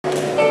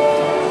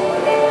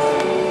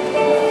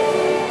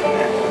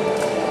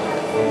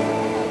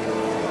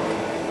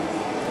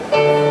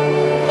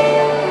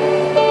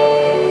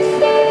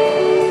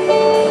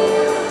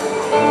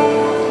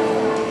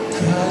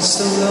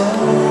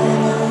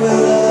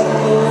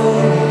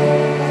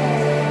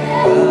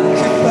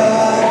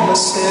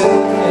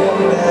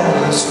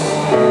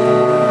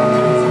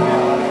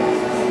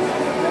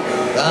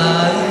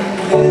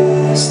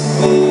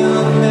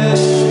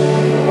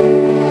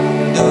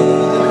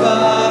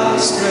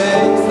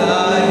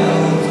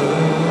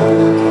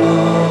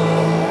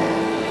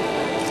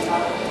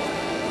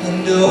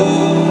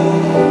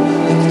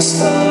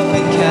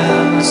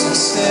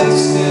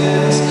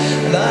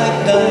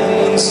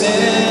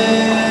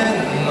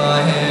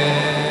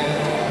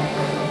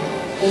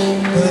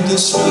but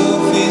those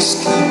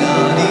trophies could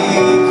not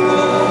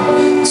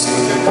equal to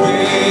the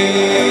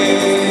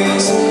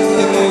grace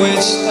in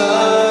which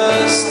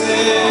I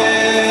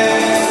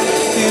stand.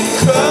 In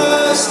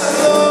Christ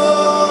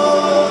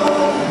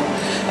alone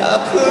I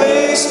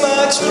place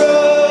my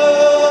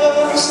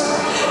trust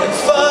and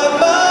find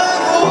my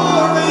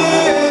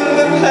glory in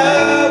the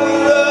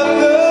power of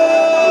the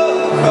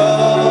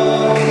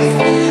cross.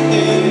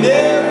 In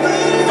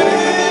every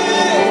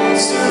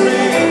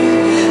victory,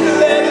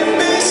 let it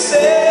be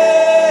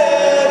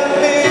said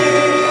of me,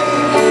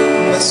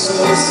 my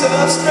source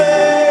of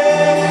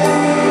strength,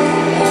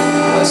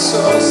 my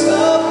source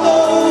of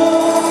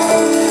hope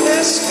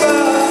is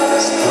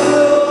Christ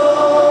alone.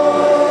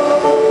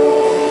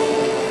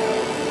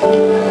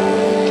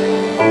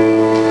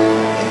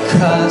 In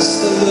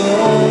Christ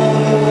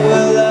alone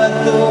will I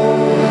go,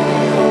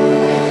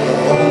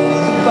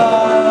 only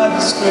by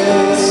His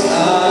grace I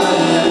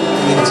am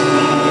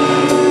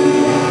redeemed,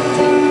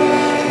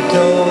 and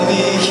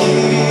only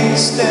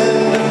His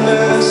tender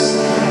mercy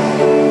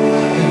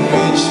can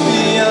reach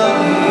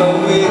beyond my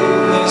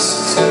weakness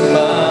to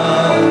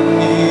my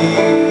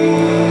need.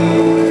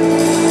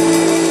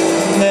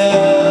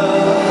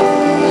 Now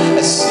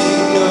I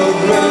seek no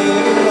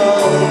greater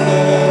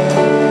honor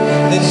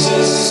than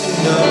just to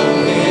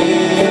know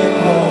Him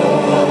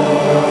more,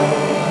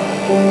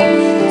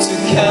 to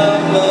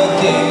count my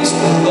gains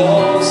with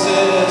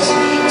losses,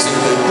 to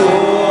the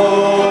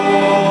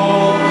glory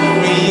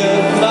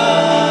of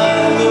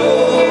my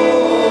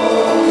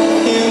Lord.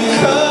 In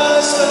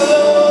Christ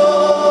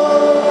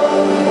alone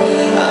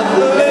I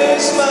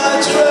place my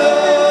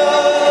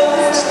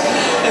trust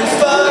and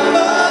find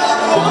my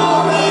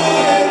glory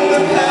in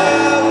the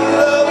power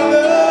of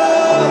the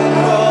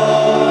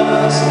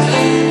cross.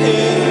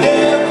 In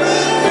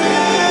every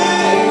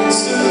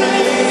victory,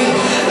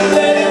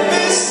 let it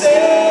be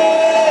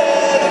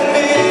said of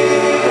me,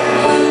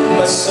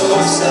 my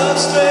source of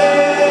strength,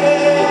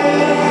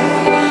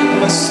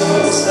 my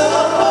source of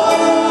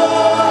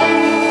hope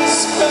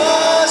is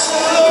Christ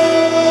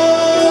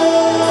alone.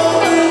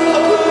 I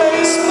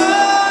place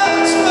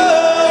my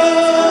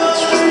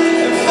trust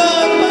and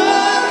find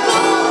my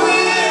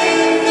glory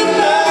in the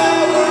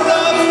power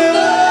of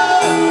the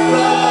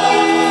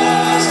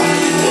cross.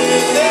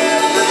 In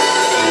every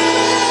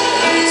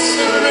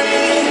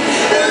victory,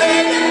 let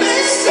it be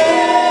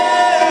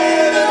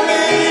said of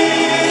me,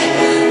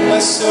 my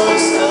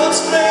source of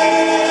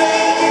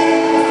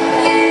strength,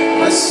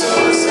 my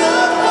source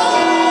of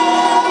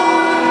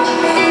hope,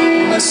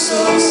 my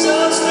source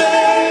of strength,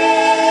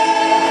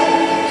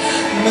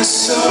 my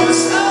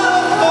source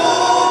of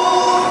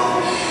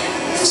hope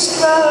is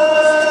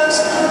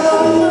Christ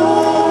alone.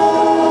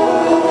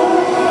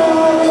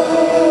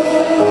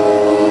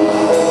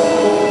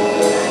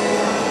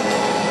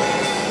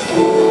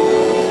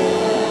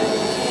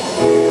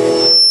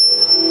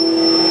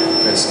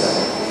 Praise God.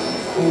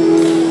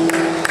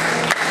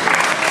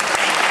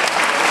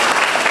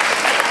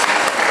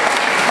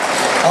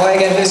 Okay,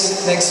 again,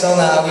 this next song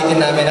na awitin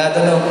namin, I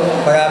don't know,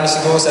 marami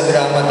siguro sa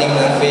drama team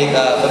ng Faith,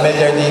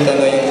 familiar dito,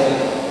 no, yung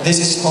This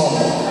Is Home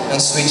ng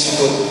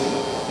Switchfoot,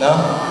 no?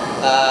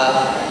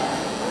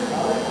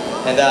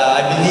 And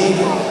I believe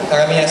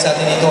karamihan sa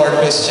atin dito are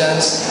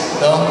Christians,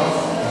 no?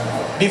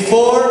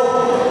 Before,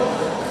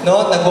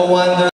 no, nag-wonder